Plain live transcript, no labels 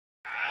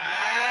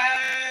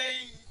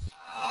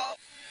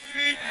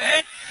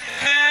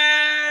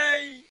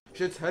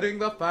It's hitting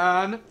the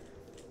fan.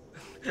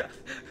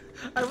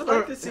 I would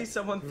like to see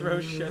someone throw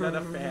shit at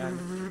a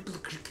fan.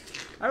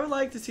 I would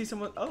like to see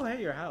someone. Oh,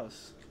 hey, your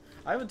house.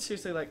 I would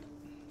seriously like.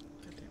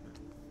 God damn it.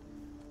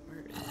 Where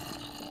is it?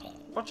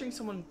 Watching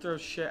someone throw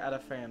shit at a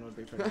fan would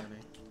be pretty funny.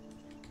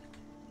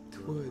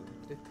 It would.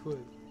 It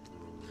would.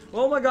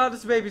 Oh my god,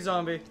 it's a baby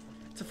zombie.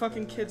 It's a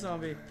fucking kid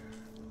zombie.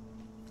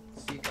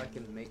 See if I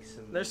can make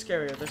some. They're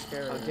scarier. They're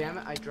scarier. Oh damn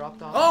it! I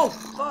dropped off. Oh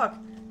fuck!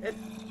 It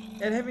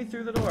hit me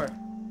through the door.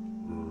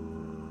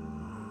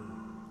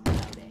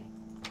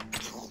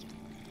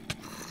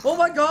 Oh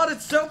my god!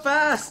 It's so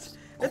fast!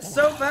 It's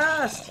so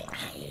fast!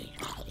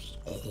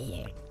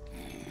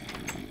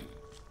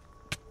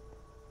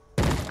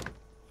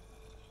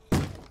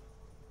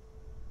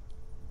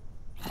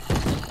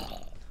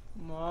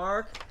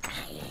 Mark.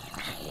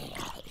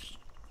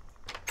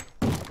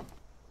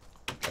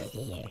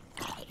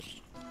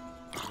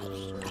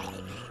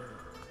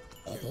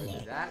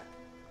 Look that.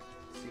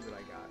 See what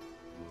I got.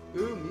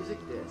 Ooh, music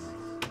discs.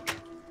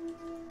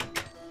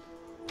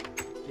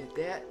 Get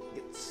that.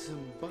 Get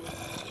some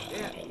buckets.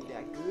 Yeah,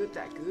 that good.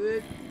 That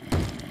good.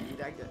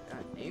 That good.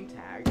 Name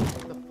tag.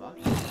 What the fuck?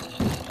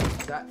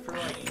 Is that for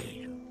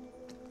like?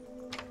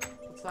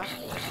 What's that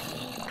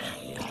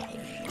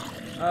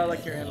for?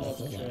 Like your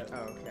animals and shit.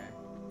 Oh, okay.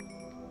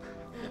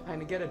 I'm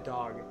gonna get a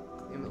dog.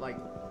 And like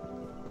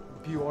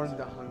Bjorn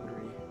the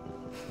Hungry.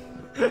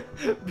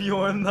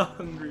 Bjorn the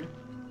Hungry.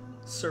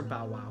 Sir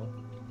Bow Wow.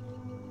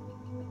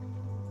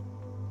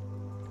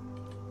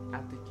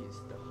 Atticus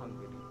the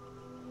Hungry.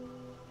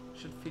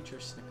 Should feature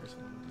Snickers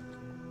one.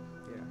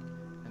 Yeah.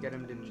 Get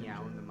him to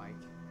meow in the mic.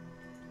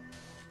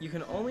 You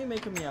can only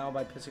make him meow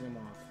by pissing him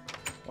off.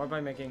 Or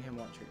by making him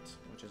want treats,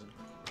 which isn't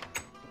hard.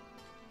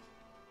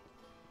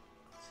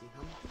 See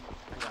how much?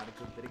 I got a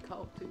good bit of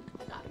coke too.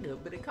 I got a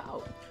good bit of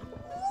coke.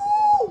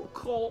 Ooh,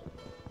 coal.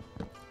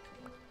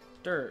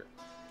 Dirt.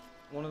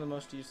 One of the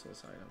most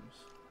useless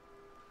items.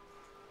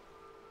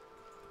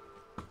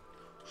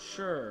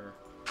 Sure,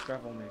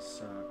 gravel may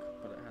suck,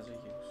 but it has a use.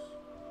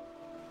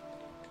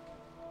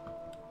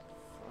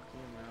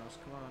 Fucking mouse,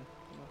 come on.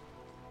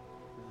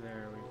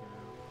 There we go.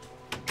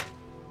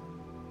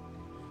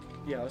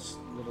 Yeah, this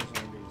little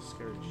zombie is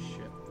scared as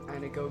shit. I'm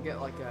gonna go get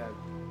like a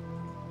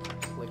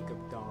clique of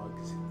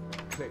dogs.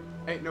 Click.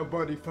 Ain't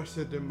nobody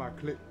faster than my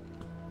clique.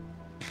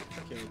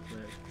 Fuck you,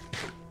 Click.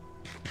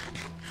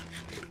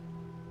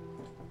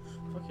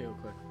 Fuck you,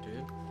 Click,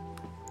 dude.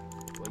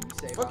 What you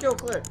say? Fuck you,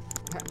 Click.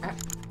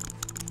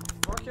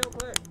 Fuck you,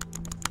 Click.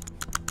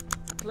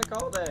 Click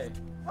all day.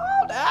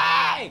 All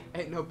day!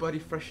 Ain't nobody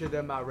fresher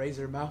than my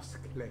Razor mouse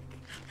click.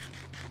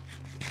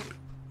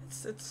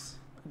 It's a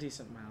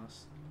decent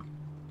mouse.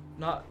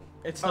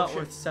 It's Oh, not shit.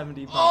 worth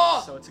 70 bucks,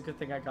 Oh! so it's a good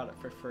thing I got it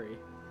for free.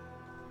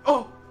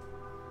 Oh!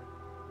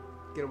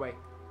 Get away.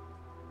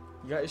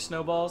 You got your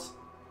snowballs?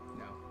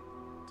 No.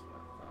 That's what I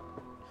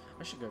thought.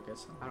 I should go get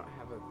some. I don't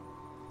have a...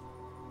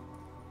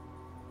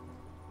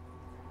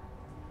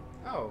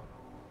 Oh.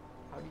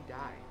 How'd he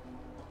die?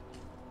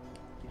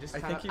 He just I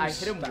kinda... think he I was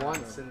hit him stabbed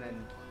once him. and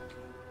then...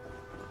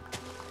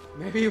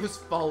 Maybe it was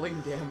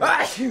falling damage.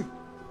 Ah!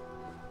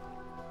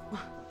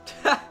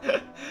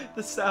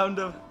 The sound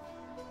of...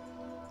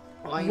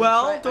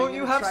 Well, don't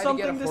you have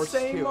something to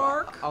say,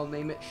 Mark? I'll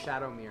name it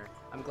Shadowmere.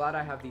 I'm glad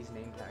I have these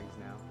name tags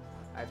now.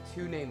 I have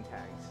 2 name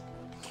tags.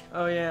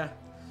 Oh yeah.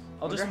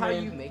 I'll Wonder just how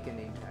name you make a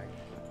name tag.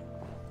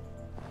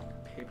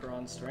 paper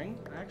on string,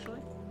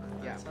 actually.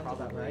 Yeah, That sounds about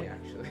probably right.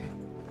 actually.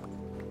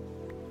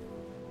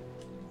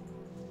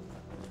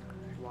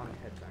 I want to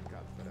head back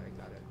up, but I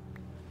got it.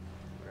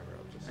 Whatever,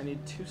 I'll just... I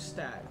need 2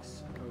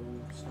 stacks. Oh,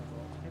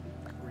 snowballs. Maybe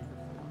 3 or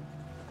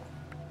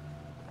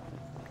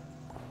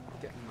 4.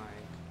 Getting my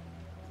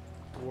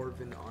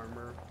dwarven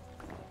armor.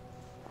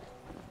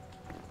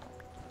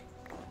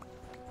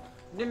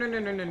 No.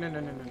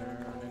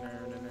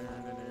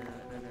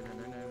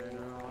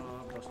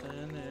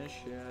 Busting this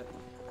shit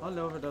all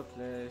over the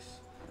place.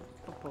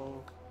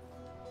 Popo.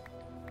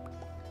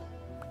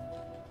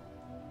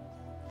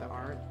 The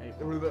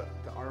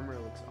armor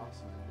looks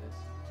awesome in this.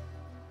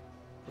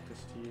 Put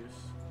this to use.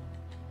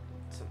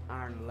 Some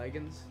iron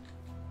leggings.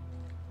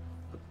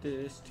 Put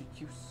this to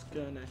use.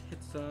 Gonna hit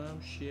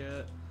some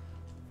shit.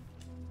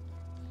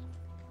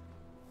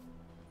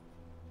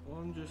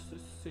 I'm just a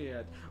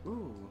sad.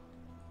 Ooh.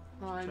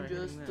 I'm Try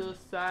just hitting a that.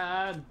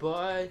 sad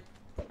boy.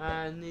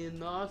 I need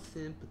no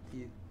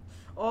sympathy.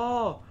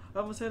 Oh, I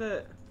almost hit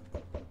it.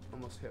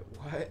 Almost hit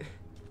what?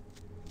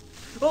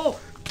 Oh!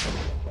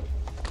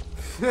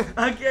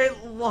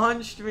 It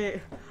launched me.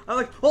 I'm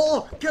like,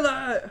 oh, get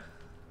out!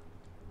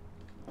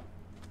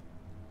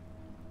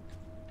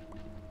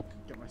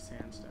 Get my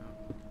sandstone.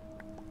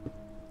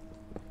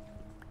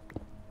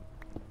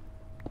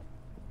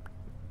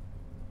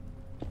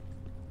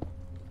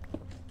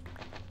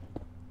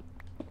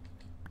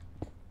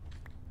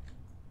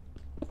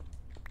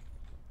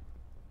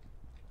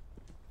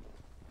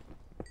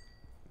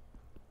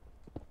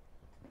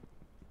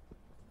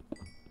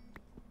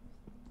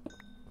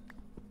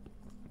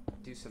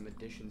 Do some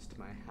additions to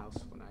my house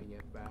when I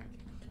get back.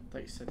 I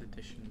thought you said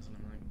additions, and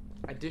I'm like,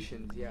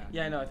 Additions, yeah.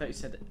 Yeah, I know. I thought you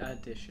said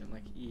addition,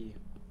 like E.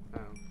 Oh.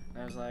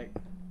 And I was like,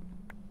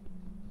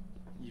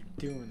 you're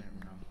doing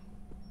it wrong.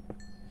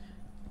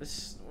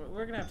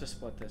 We're gonna have to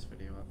split this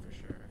video up for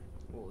sure.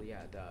 Well,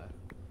 yeah, duh.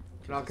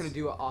 We're not gonna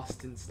do an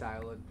Austin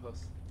style and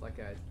post like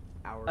a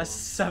hour. A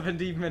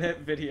 70-minute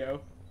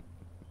video.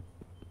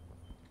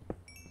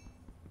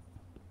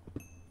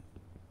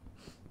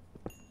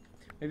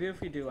 Maybe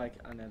if we do like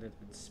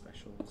unedited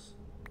specials.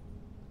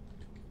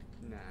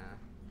 Nah.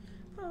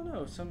 I don't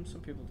know. Some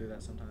people do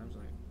that sometimes.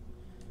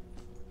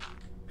 Like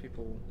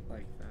people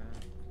like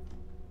that.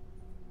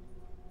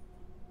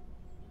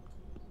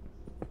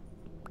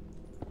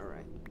 All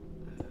right.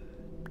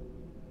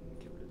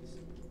 Get rid of this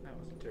That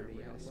was dirty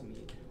terribly ass helpful.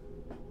 meat.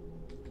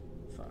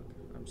 Fuck.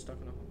 I'm stuck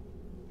in a hole.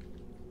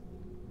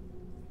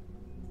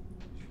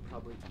 Should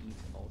probably eat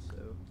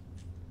also.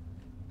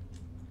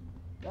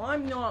 Well,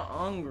 I'm not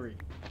hungry.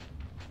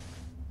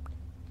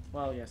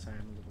 Well, yes, I am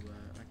a little bit.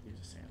 I could use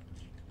a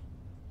sandwich.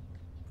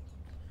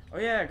 Oh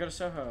yeah, go to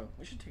Soho.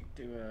 We should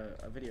do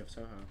a video of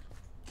Soho.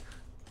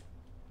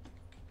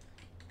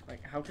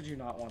 Like, how could you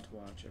not want to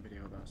watch a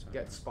video about Soho?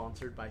 Get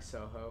sponsored by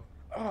Soho.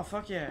 Oh,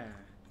 fuck yeah.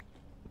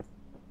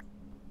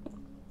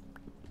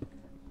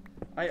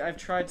 I've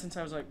tried since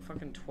I was like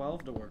fucking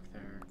 12 to work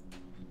there.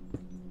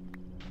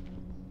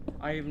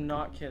 I am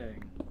not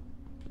kidding.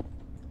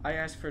 I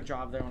asked for a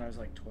job there when I was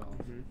like 12.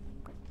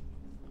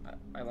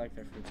 I like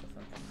their food so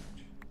fucking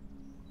much.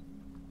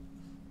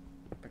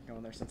 Been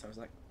going there since I was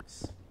like,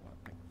 what,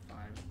 like 5.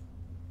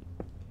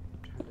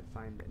 Trying to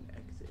find an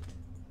exit.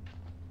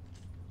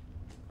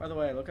 By the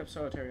way, look up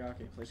Soho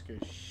Teryiyaki. Place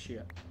good as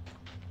shit.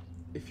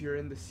 If you're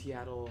in the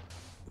Seattle,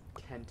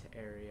 Kent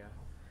area.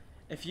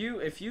 If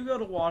you go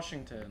to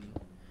Washington,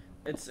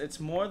 it's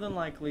more than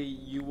likely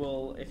you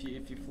will if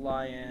you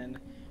fly in.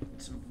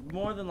 It's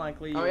more than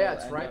likely. Oh yeah,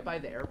 it's right by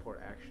the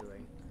airport actually.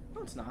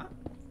 No, it's not.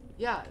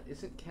 Yeah,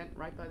 isn't Kent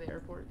right by the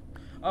airport?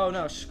 Oh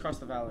no, it's just across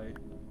the valley.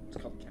 It's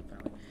called Kent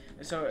Valley.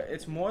 So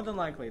it's more than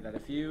likely that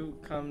if you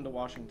come to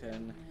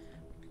Washington,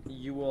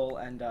 you will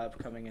end up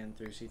coming in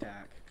through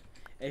SeaTac.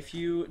 If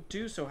you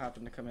do so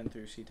happen to come in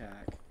through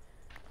SeaTac,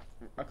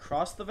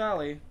 across the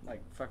valley,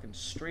 like fucking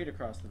straight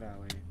across the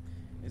valley,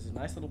 is a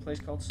nice little place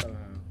called Soho.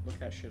 Look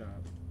that shit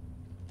up.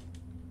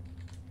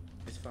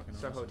 It's fucking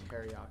Soho awesome.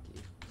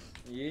 Teryiyaki.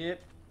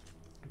 Yep.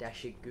 That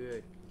shit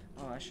good.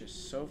 Oh, that shit's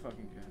so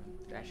fucking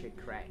good. That shit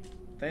crack.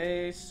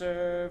 They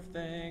serve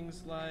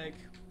things like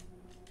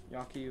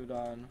yaki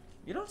udon.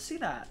 You don't see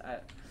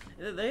that.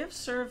 They have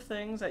served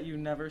things that you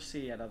never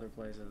see at other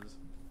places.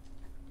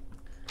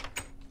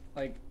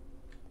 Like,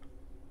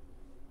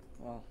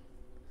 well,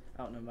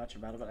 I don't know much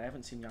about it, but I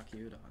haven't seen yaki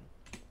udon.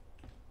 Which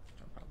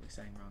I'm probably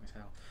saying wrong as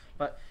hell.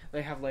 But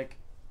they have like,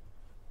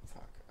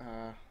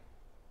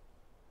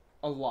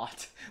 a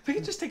lot. We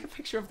can just take a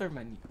picture of their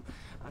menu.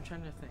 I'm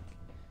trying to think.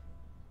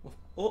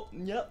 Oh,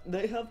 yep,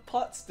 they have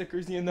pot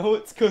stickers, you know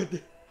it's good.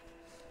 But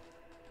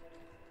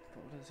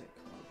what is it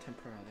called?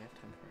 Tempura. They have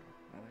tempura.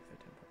 I like their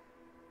tempura.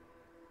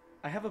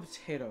 I have a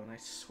potato, and I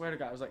swear to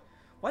God, I was like,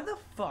 why the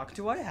fuck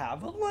do I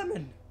have a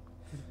lemon?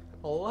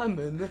 A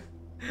lemon?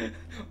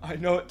 I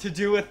know what to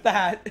do with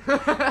that.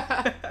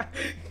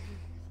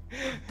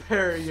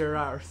 Bury your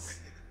arse.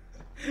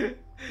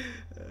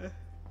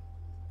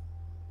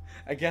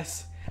 I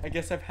guess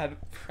I've had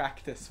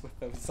practice with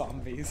those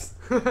zombies.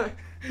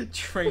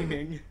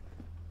 Training.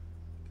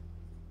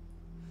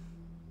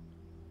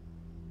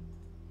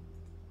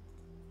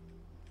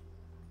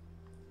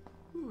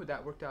 Ooh,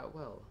 that worked out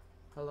well.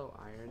 Hello,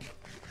 Iron.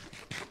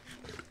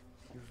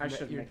 I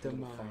should your make a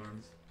little demise.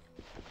 farm.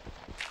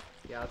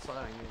 Yeah, that's what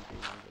I'm gonna do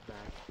when I get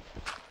back.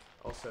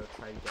 Also,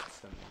 try to get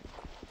some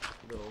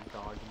little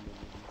dog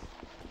minions.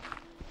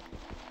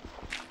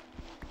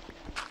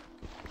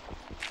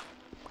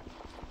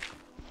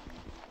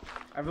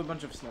 I have a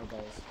bunch of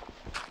snowballs.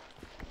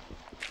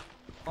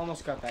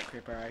 Almost got that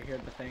creeper. I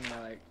heard the thing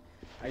and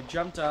I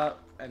jumped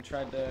up and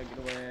tried to get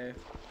away.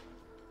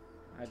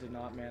 I did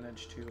not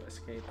manage to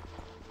escape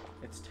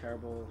its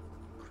terrible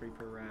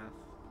creeper wrath.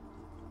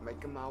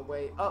 Making my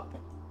way up.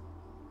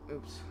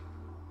 Oops.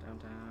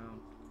 Downtown.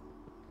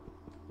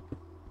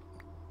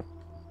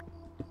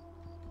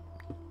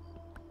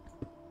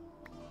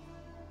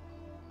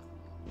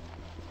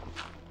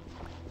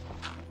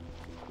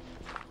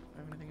 I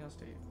have anything else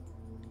to eat?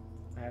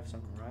 I have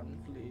some rotten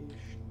flesh.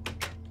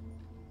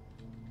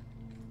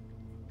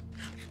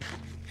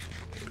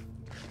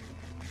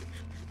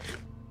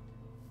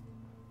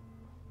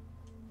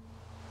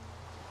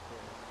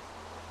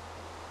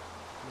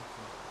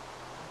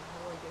 How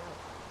do I get out?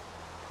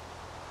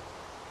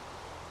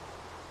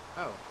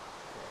 Oh.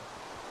 Okay.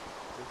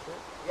 This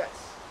it? Yes.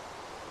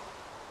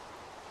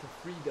 To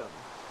freedom.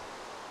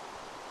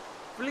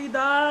 Flee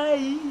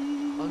die!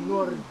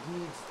 Honor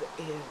needs the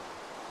air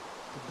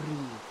to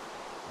breathe.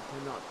 It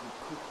cannot be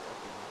cooked up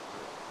in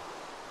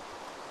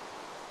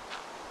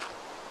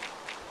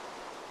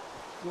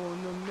the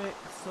Gonna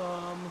make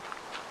some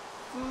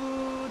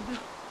food.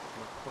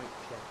 My point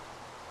check.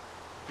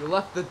 You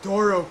left the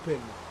door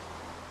open.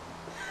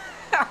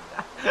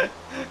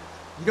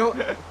 You don't.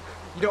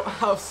 You don't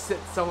house sit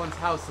someone's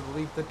house and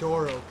leave the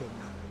door open.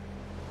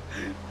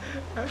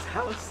 I was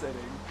house sitting.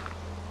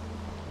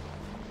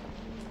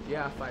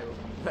 Yeah, if I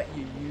let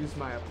you use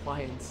my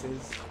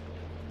appliances.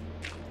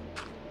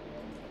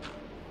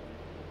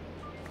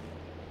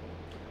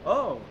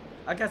 Oh,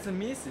 I got some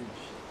message.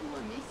 Ooh,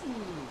 a missy.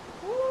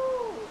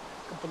 Woo!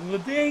 Couple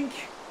of dink.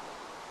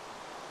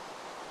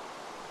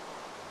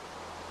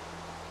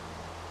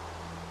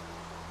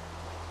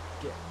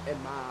 Get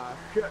in my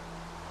shit,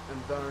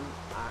 and then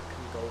I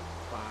can go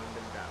find a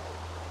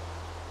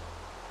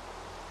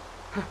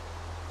dog.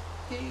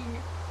 Ding.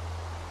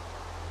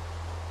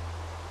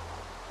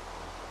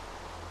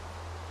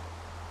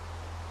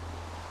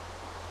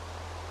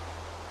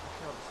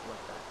 I'll just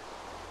let that.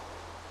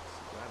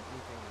 Just grab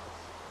anything else.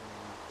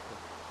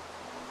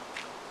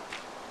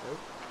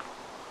 Nope.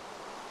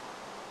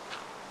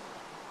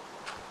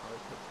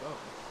 Probably take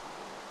those.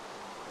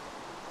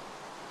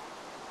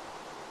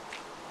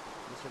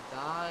 Mr.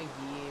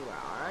 Doggy,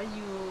 where are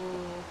you?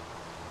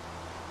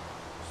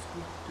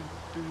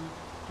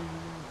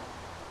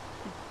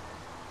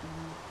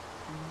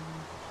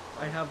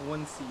 I have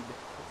one seed.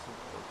 Put some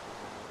filters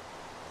out.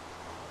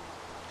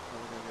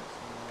 I'm gonna get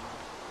some more.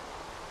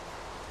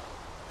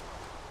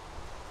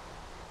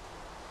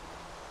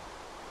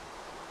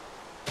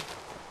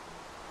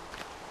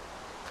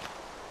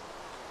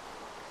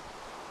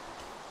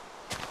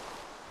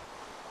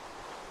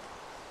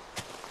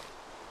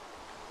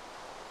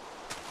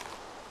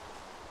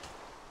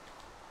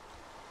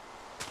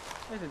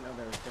 I didn't know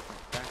there was different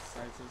grass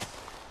sizes.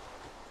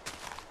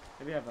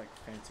 Maybe I have like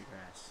fancy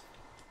grass.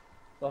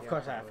 Well, of Yeah,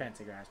 course I have probably.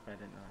 fancy grass, but I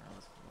didn't know that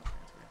was what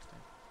fancy grass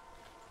did.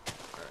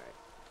 Alright.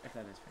 If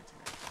that is fancy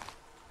grass.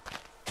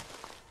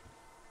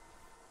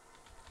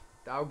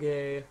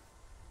 Doggy.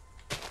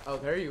 Oh,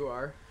 there you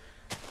are.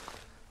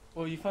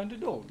 Well, you found a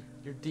dog.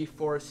 You're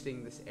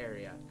deforesting this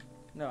area.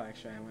 No,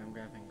 actually, I'm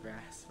grabbing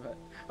grass, but...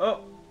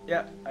 Oh!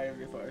 Yeah, I am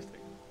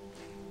deforesting.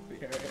 The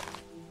area.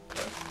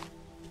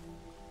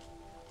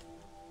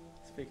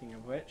 Speaking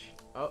of which...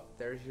 Oh,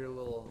 there's your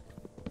little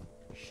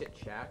shit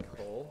shack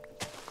hole.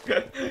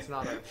 It's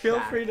not a Feel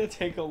shack. free to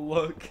take a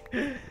look.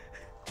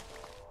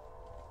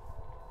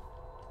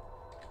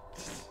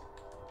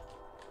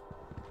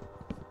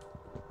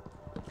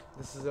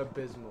 This is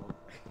abysmal.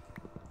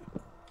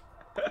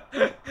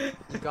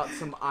 You got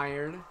some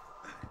iron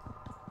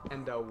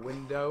and a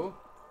window.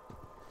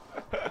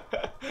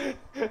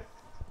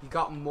 You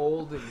got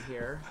mold in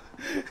here.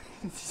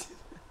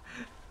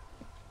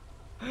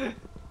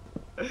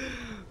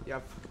 You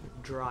have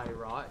dry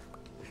rot.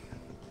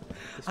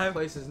 This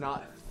place is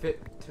not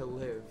fit to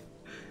live.